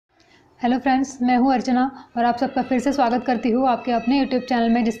Hello friends, मैं हूं अर्चना और आप सबका फिर से स्वागत करती हूं आपके अपने यूट्यूब चैनल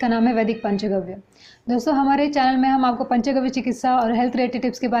में जिसका नाम है वैदिक पंचगव्य। दोस्तों, हमारे चैनल में हम आपको पंचगव्य चिकित्सा और हेल्थ रिलेटेड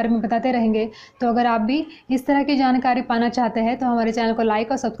टिप्स के बारे में बताते रहेंगे। तो अगर आप भी इस तरह की जानकारी पाना चाहते हैं तो हमारे चैनल को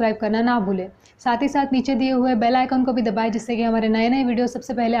लाइक और सब्सक्राइब करना ना भूलें। साथ ही साथ नीचे दिए हुए बेल आइकन को भी दबाएं जिससे कि हमारे नए नए वीडियो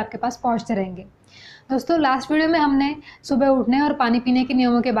सबसे पहले आपके पास पहुँचते रहेंगे। दोस्तों, लास्ट वीडियो में हमने सुबह उठने और पानी पीने के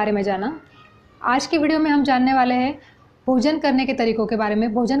नियमों के बारे में जाना। आज की वीडियो में हम जानने वाले हैं भोजन करने के तरीकों के बारे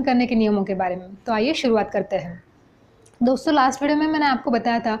में, भोजन करने के नियमों के बारे में। तो आइए शुरुआत करते हैं। दोस्तों, लास्ट वीडियो में मैंने आपको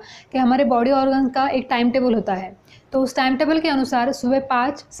बताया था कि हमारे बॉडी ऑर्गन का एक टाइम टेबल होता है। तो उस टाइम टेबल के अनुसार सुबह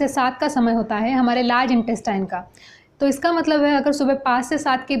 5 से 7 का समय होता है हमारे लार्ज इंटेस्टाइन का। तो इसका मतलब है अगर सुबह 5 से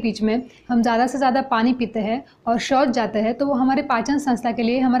 7 के बीच में हम ज़्यादा से ज़्यादा पानी पीते हैं और शौच जाते हैं तो वो हमारे पाचन संस्था के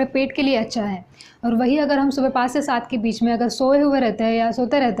लिए, हमारे पेट के लिए अच्छा है। और वही अगर हम सुबह 5 से 7 के बीच में अगर सोए हुए रहते हैं या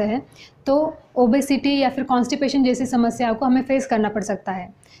सोते रहते हैं तो ओबेसिटी या फिर कॉन्स्टिपेशन जैसी समस्याओं को हमें फेस करना पड़ सकता है।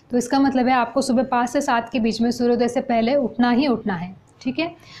 तो इसका मतलब है आपको सुबह 5 से 7 के बीच में सूर्योदय से पहले उठना ही उठना है, ठीक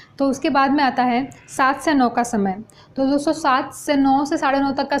है। तो उसके बाद में आता है 7 से 9 का समय। तो दोस्तों 7 से 9 से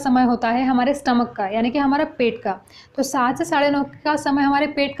 9:30 तक का समय होता है हमारे स्टमक का, यानी कि हमारा पेट का। तो 7 से 9:30 का समय हमारे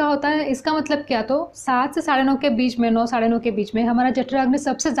पेट का होता है। इसका मतलब क्या, तो 7 से 9:30 के बीच में, 9 9:30 के बीच में हमारा जठराग्नि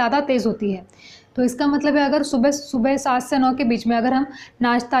सबसे ज़्यादा तेज़ होती है। तो इसका मतलब है अगर सुबह 7 से 9 के बीच में अगर हम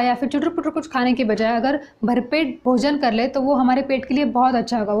नाश्ता या फिर चुटर-पुटर कुछ खाने के बजाय अगर भरपेट भोजन कर ले तो वो हमारे पेट के लिए बहुत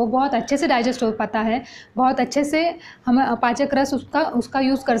अच्छा होगा। वो बहुत अच्छे से डाइजेस्ट हो पाता है, बहुत अच्छे से हम पाचक रस उसका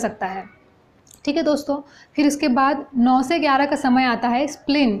यूज़ कर सकता है, ठीक है दोस्तों। फिर इसके बाद 9 से 11 का समय आता है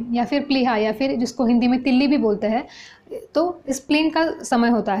स्प्लीन या फिर प्लीहा या फिर जिसको हिंदी में तिल्ली भी बोलते हैं। तो स्प्लीन का समय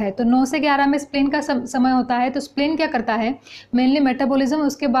होता है। तो 9 से 11 में स्प्लीन का समय होता है। तो स्प्लीन क्या करता है, मेनली मेटाबॉलिज्म,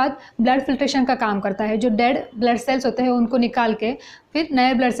 उसके बाद ब्लड फिल्ट्रेशन का काम करता है। जो डेड ब्लड सेल्स होते हैं उनको निकाल के फिर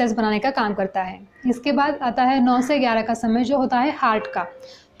नए ब्लड सेल्स बनाने का काम करता है। इसके बाद आता है 9 से 11 का समय जो होता है हार्ट का।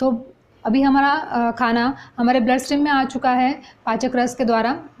 तो अभी हमारा खाना हमारे ब्लड स्ट्रीम में आ चुका है पाचक रस के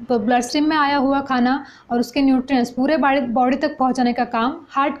द्वारा। तो ब्लड स्ट्रीम में आया हुआ खाना और उसके न्यूट्रिएंट्स पूरे बॉडी तक पहुंचाने का काम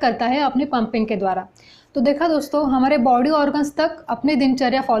हार्ट करता है अपनी पंपिंग के द्वारा। तो देखा दोस्तों, हमारे बॉडी ऑर्गन्स तक अपनी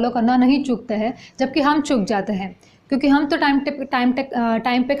दिनचर्या फॉलो करना नहीं चूकते हैं, जबकि हम चूक जाते हैं क्योंकि हम तो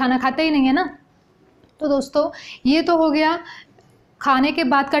टाइम पे खाना खाते ही नहीं है ना। तो दोस्तों, ये तो हो गया खाने के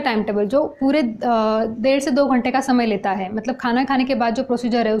बाद का टाइम टेबल जो पूरे 1.5 से 2 घंटे का समय लेता है। मतलब खाना खाने के बाद जो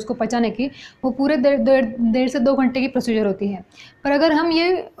प्रोसीजर है उसको पचाने की, वो पूरे 1.5 से 2 घंटे की प्रोसीजर होती है। पर अगर हम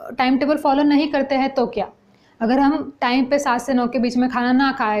ये टाइम टेबल फॉलो नहीं करते हैं तो क्या, अगर हम टाइम पे 7 से 9 के बीच में खाना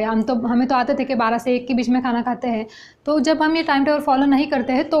ना खाएं, हमें तो आते थे कि 12 से 1 के बीच में खाना खाते हैं। तो जब हम ये टाइम टेबल फॉलो नहीं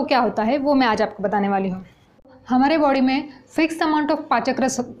करते हैं तो क्या होता है वो मैं आज आपको बताने वाली हूँ। हमारे बॉडी में फिक्स अमाउंट ऑफ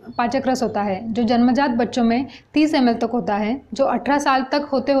पाचक रस होता है जो जन्मजात बच्चों में 30 ml तक होता है, जो 18 साल तक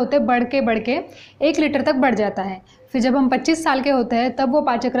होते होते बढ़ के 1 लीटर तक बढ़ जाता है। फिर जब हम 25 साल के होते हैं तब वो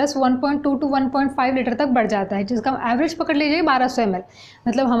पाचक रस 1.2 to 1.5 लीटर तक बढ़ जाता है, जिसका एवरेज पकड़ लीजिए 1200 ml।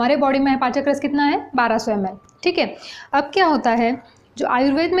 मतलब हमारे बॉडी में पाचक रस कितना है, 1200 ml, ठीक है। अब क्या होता है, जो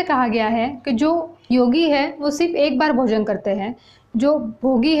आयुर्वेद में कहा गया है कि जो योगी है वो सिर्फ एक बार भोजन करते हैं, जो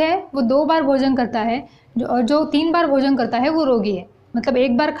भोगी है वो 2 बार भोजन करता है, जो 3 बार भोजन करता है वो रोगी है। मतलब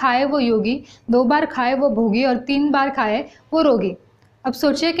 1 बार खाए वो योगी, 2 बार खाए वो भोगी और 3 बार खाए वो रोगी। अब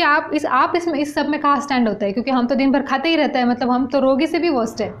सोचिए कि आप इस सब में कहाँ स्टैंड होता है, क्योंकि हम तो दिन भर खाते ही रहते हैं, मतलब हम तो रोगी से भी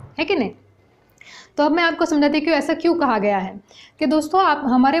वर्स्ट है कि नहीं। तो अब मैं आपको समझाती हूँ कि ऐसा क्यों कहा गया है। कि दोस्तों, आप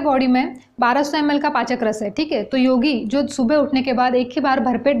हमारे बॉडी में 1200 ml का पाचक रस है, ठीक है। तो योगी जो सुबह उठने के बाद एक ही बार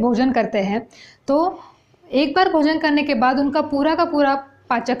भरपेट भोजन करते हैं, तो एक बार भोजन करने के बाद उनका पूरा का पूरा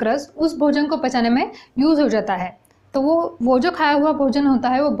पाचक रस उस भोजन को पचाने में यूज़ हो जाता है। तो वो जो खाया हुआ भोजन होता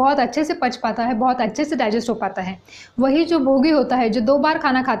है वो बहुत अच्छे से पच पाता है, बहुत अच्छे से डाइजेस्ट हो पाता है। वही जो भोगी होता है जो 2 बार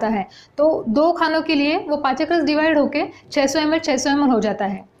खाना खाता है, तो 2 खानों के लिए वो पाचक रस डिवाइड होकर 600 ml हो जाता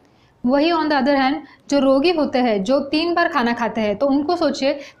है। वही ऑन द अदर हैंड जो रोगी होते हैं जो 3 बार खाना खाते हैं, तो उनको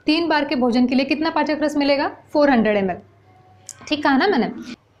सोचिए 3 बार के भोजन के लिए कितना पाचक रस मिलेगा, 400 ml। ठीक कहा ना मैंने।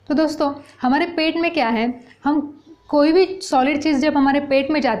 तो दोस्तों, हमारे पेट में क्या है, हम कोई भी सॉलिड चीज़ जब हमारे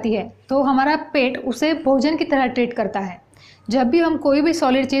पेट में जाती है तो हमारा पेट उसे भोजन की तरह ट्रीट करता है। जब भी हम कोई भी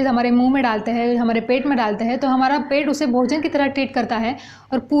सॉलिड चीज़ हमारे मुंह में डालते हैं, हमारे पेट में डालते हैं, तो हमारा पेट उसे भोजन की तरह ट्रीट करता है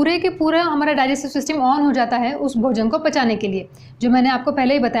और पूरे के पूरा हमारा डाइजेस्टिव सिस्टम ऑन हो जाता है उस भोजन को पचाने के लिए। जो मैंने आपको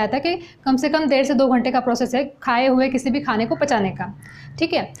पहले ही बताया था कि कम से कम 1.5 से 2 घंटे का प्रोसेस है खाए हुए किसी भी खाने को पचाने का,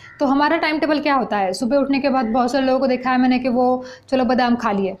 ठीक है। तो हमारा टाइम टेबल क्या होता है, सुबह उठने के बाद बहुत सारे लोगों को देखा है मैंने कि वो चलो बादाम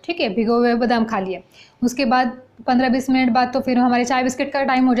खा लिए, ठीक है, भिगो हुए बादाम खा लिए। उसके बाद 15-20 मिनट बाद तो फिर हमारे चाय बिस्किट का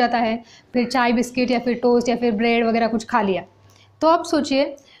टाइम हो जाता है, फिर चाय बिस्किट या फिर टोस्ट या फिर ब्रेड वगैरह कुछ खा लिया। तो अब सोचिए,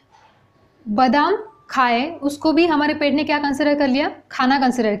 बादाम खाए उसको भी हमारे पेट ने क्या कंसिडर कर लिया, खाना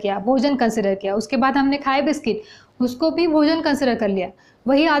कंसिडर किया, भोजन कंसिडर किया। उसके बाद हमने खाए बिस्किट, उसको भी भोजन कंसिडर कर लिया।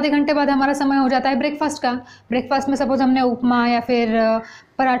 वही आधे घंटे बाद हमारा समय हो जाता है ब्रेकफास्ट का। ब्रेकफास्ट में सपोज हमने उपमा या फिर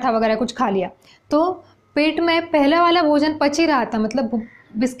पराठा वगैरह कुछ खा लिया, तो पेट में पहला वाला भोजन पच ही रहा था, मतलब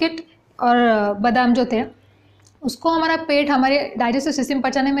बिस्किट और बादाम जो थे उसको हमारा पेट, हमारे डाइजेस्टिव सिस्टम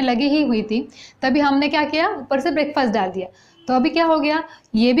पचाने में लगी ही हुई थी। तभी हमने क्या किया, ऊपर से ब्रेकफास्ट डाल दिया। तो अभी क्या हो गया,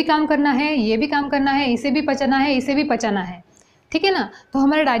 ये भी काम करना है, ये भी काम करना है, इसे भी पचाना है, इसे भी पचाना है, ठीक है ना। तो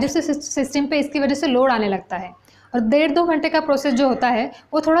हमारे डाइजेस्टिव सिस्टम पे इसकी वजह से लोड आने लगता है, और 1.5-2 घंटे का प्रोसेस जो होता है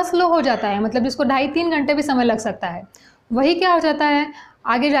वो थोड़ा स्लो हो जाता है, मतलब जिसको 2.5-3 घंटे भी समय लग सकता है। वही क्या हो जाता है,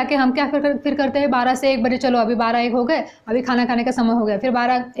 आगे जाके हम क्या फिर करते हैं, 12 से 1 बजे, चलो अभी 12-1 हो गए, अभी खाना खाने का समय हो गया, फिर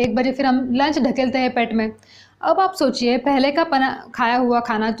 12-1 बजे फिर हम लंच ढकेलते हैं पेट में। अब आप सोचिए, पहले का खाया हुआ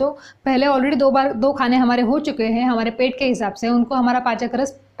खाना, जो पहले ऑलरेडी 2 खाने हमारे हो चुके हैं हमारे पेट के हिसाब से, उनको हमारा पाचक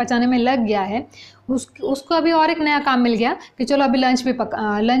रस पचाने में लग गया है, उसको अभी और एक नया काम मिल गया कि चलो अभी लंच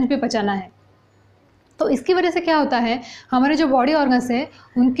भी पचाना है। तो इसकी वजह से क्या होता है, हमारे जो बॉडी ऑर्गन्स है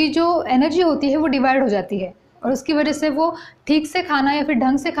उनकी जो एनर्जी होती है वो डिवाइड हो जाती है, और उसकी वजह से वो ठीक से खाना या फिर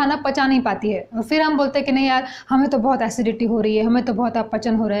ढंग से खाना पचा नहीं पाती है। और फिर हम बोलते हैं कि नहीं यार, हमें तो बहुत एसिडिटी हो रही है, हमें तो बहुत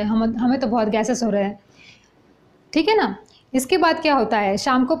अपचन हो रहा है, हमें तो बहुत गैसेस हो रहे हैं, ठीक है ना। इसके बाद क्या होता है,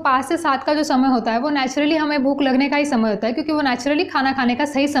 शाम को 5 से 7 का जो समय होता है वो नेचुरली हमें भूख लगने का ही समय होता है, क्योंकि वो नेचुरली खाना खाने का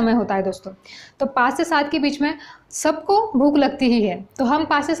सही समय होता है दोस्तों। तो 5 से 7 के बीच में सबको भूख लगती ही है। तो हम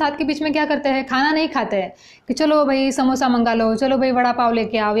 5 से 7 के बीच में क्या करते हैं, खाना नहीं खाते हैं कि चलो भाई समोसा मंगा लो, चलो भाई वड़ा पाव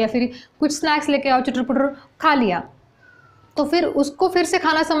लेके आओ, या फिर कुछ स्नैक्स लेके आओ, चुटर पुटर खा लिया। तो फिर उसको फिर से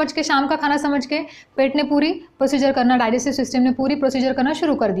खाना समझ के, शाम का खाना समझ के पेट ने पूरी प्रोसीजर करना, डाइजेस्टिव सिस्टम ने पूरी प्रोसीजर करना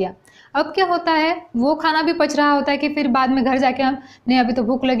शुरू कर दिया। अब क्या होता है, वो खाना भी पच रहा होता है कि फिर बाद में घर जाके हम, नहीं अभी तो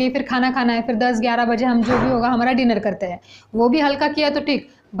भूख लगी, फिर खाना खाना है, फिर 10-11 बजे हम जो भी होगा हमारा डिनर करते हैं। वो भी हल्का किया तो ठीक,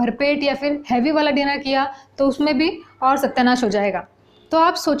 भरपेट या फिर हैवी वाला डिनर किया तो उसमें भी और सत्यानाश हो जाएगा। तो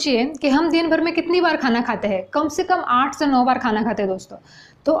आप सोचिए कि हम दिन भर में कितनी बार खाना खाते हैं, कम से कम 8 से 9 बार खाना खाते हैं दोस्तों।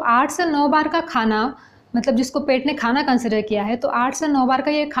 तो 8 से 9 बार का खाना, मतलब जिसको पेट ने खाना कंसिडर किया है, तो 8 से 9 बार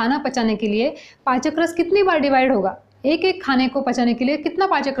का ये खाना पचाने के लिए पाचक रस कितनी बार डिवाइड होगा, एक एक खाने को पचाने के लिए कितना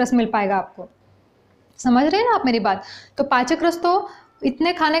पाचक रस मिल पाएगा आपको, समझ रहे हैं ना आप मेरी बात। तो पाचक रस तो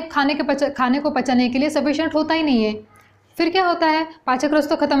इतने खाने को पचाने के लिए सफिशिएंट होता ही नहीं है। फिर क्या होता है, पाचक रस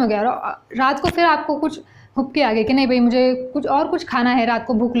तो खत्म हो गया, और रात को फिर आपको कुछ हुक्के आ गए कि नहीं भाई मुझे कुछ खाना है, रात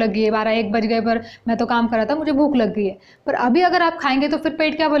को भूख लग गई है, 12-1 बज गए, पर मैं तो काम कर रहा था, मुझे भूख लग गई है। पर अभी अगर आप खाएंगे तो फिर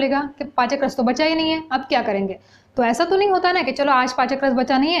पेट क्या बोलेगा कि पाचक रस तो बचा ही नहीं है, अब क्या करेंगे। तो ऐसा तो नहीं होता ना कि चलो आज पाचक रस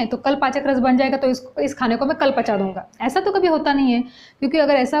बचा नहीं है तो कल पाचक रस बन जाएगा, तो इस खाने को मैं कल पचा दूंगा, ऐसा तो कभी होता नहीं है। क्योंकि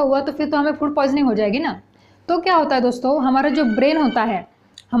अगर ऐसा हुआ तो फिर तो हमें फूड पॉइजनिंग हो जाएगी ना। तो क्या होता है दोस्तों, हमारा जो ब्रेन होता है,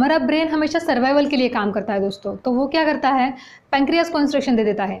 हमारा ब्रेन हमेशा सर्वाइवल के लिए काम करता है दोस्तों। तो वो क्या करता है, पैंक्रियास को इंस्ट्रक्शन दे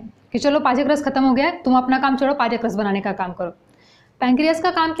देता है कि चलो पाचक रस खत्म हो गया है, तुम अपना काम छोड़ो, पाचक रस बनाने का काम करो। पैंक्रियास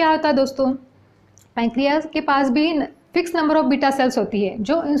का काम क्या होता है दोस्तों, पैंक्रियास के पास भी fix number of beta cells होती है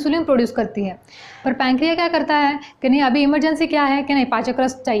जो इंसुलिन प्रोड्यूस करती है। पर पैंक्रिया क्या करता है कि नहीं अभी इमरजेंसी क्या है कि नहीं पाचक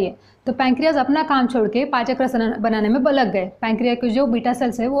रस चाहिए, तो पैंक्रियास अपना काम छोड़ के पाचक रस बनाने में लग गए। पैंक्रिया के जो बीटा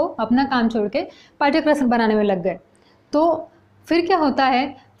सेल्स है वो अपना काम छोड़ के पाचक रस बनाने में लग गए। तो फिर क्या होता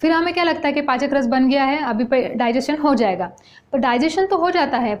है, फिर हमें क्या लगता है कि पाचक रस बन गया है, अभी डाइजेशन हो जाएगा। पर डाइजेशन तो हो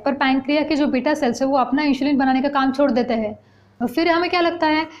जाता है, पर पैंक्रिया के जो बीटा सेल्स है वो अपना इंसुलिन बनाने का काम छोड़ देते हैं। और फिर हमें क्या लगता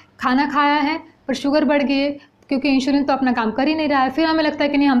है, खाना खाया है पर शुगर बढ़ गई है, क्योंकि इंसुलिन तो अपना काम कर ही नहीं रहा है। फिर हमें लगता है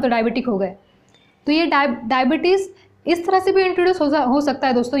कि नहीं हम तो डायबिटिक हो गए। तो ये डायबिटीज़ इस तरह से भी इंट्रोड्यूस हो सकता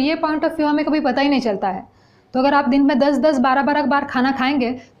है दोस्तों, ये पॉइंट ऑफ व्यू हमें कभी पता ही नहीं चलता है। तो अगर आप दिन में 10-10, 12-12 बार खाना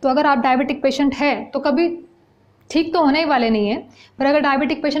खाएंगे, तो अगर आप डायबिटिक पेशेंट है तो कभी ठीक तो होने ही वाले नहीं है। पर अगर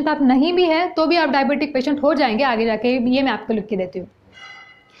डायबिटिक पेशेंट आप नहीं भी है तो भी आप डायबिटिक पेशेंट हो जाएंगे आगे जाके, ये मैं आपको लिख के देती हूँ।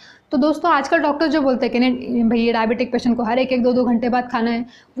 तो दोस्तों आजकल डॉक्टर जो बोलते हैं कि नहीं भाई ये डायबिटिक पेशेंट को हर 1-2 घंटे बाद खाना है,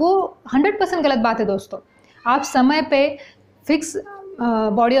 वो 100% गलत बात है दोस्तों। आप समय पे फिक्स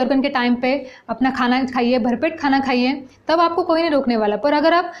बॉडी ऑर्गन के टाइम पे अपना खाना खाइए, भरपेट खाना खाइए, तब आपको कोई नहीं रोकने वाला। पर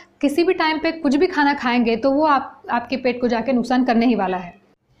अगर आप किसी भी टाइम पे कुछ भी खाना खाएंगे तो वो आपके पेट को जाके नुकसान करने ही वाला है।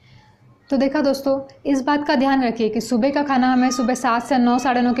 तो देखा दोस्तों, इस बात का ध्यान रखिए कि सुबह का खाना हमें सुबह 7 से 9,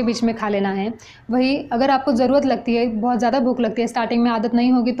 9:30 के बीच में खा लेना है। वही अगर आपको ज़रूरत लगती है, बहुत ज़्यादा भूख लगती है, स्टार्टिंग में आदत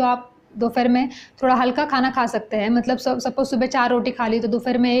नहीं होगी, तो आप दोपहर में थोड़ा हल्का खाना खा सकते हैं। मतलब सपोज सुबह 4 रोटी खा ली तो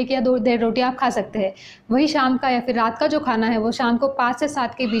दोपहर में 1 या 2 1.5 रोटी आप खा सकते हैं। वही शाम का या फिर रात का जो खाना है वो शाम को 5 से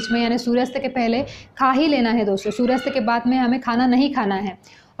 7 के बीच में, यानी सूर्यास्त के पहले खा ही लेना है दोस्तों। सूर्यास्त के बाद में हमें खाना नहीं खाना है।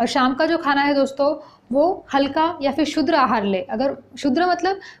 और शाम का जो खाना है दोस्तों वो हल्का या फिर शुद्ध आहार ले। अगर शुद्ध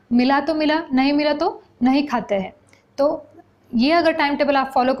मतलब मिला तो मिला, नहीं मिला तो नहीं खाते हैं। तो ये अगर टाइम टेबल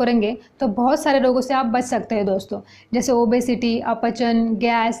आप फॉलो करेंगे तो बहुत सारे रोगों से आप बच सकते हैं दोस्तों, जैसे ओबेसिटी, अपचन,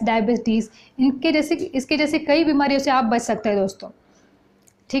 गैस, डायबिटीज़, इसके जैसी कई बीमारियों से आप बच सकते हैं दोस्तों।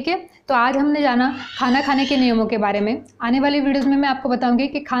 ठीक है, तो आज हमने जाना खाना खाने के नियमों के बारे में। आने वाली वीडियोज़ में मैं आपको बताऊंगी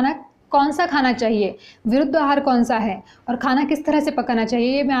कि खाना कौन सा खाना चाहिए, विरुद्ध आहार कौन सा है और खाना किस तरह से पकाना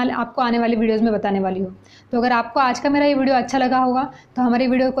चाहिए, ये मैं आपको आने वाली वीडियोज़ में बताने वाली हूँ। तो अगर आपको आज का मेरा ये वीडियो अच्छा लगा होगा तो हमारी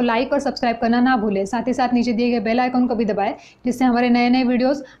वीडियो को लाइक और सब्सक्राइब करना ना भूलें। साथ ही साथ नीचे दिए गए बेल आइकन को भी दबाएं, जिससे हमारे नए नए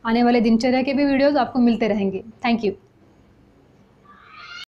वीडियोज़, आने वाले दिनचर्या के भी वीडियोज़ आपको मिलते रहेंगे। Thank you.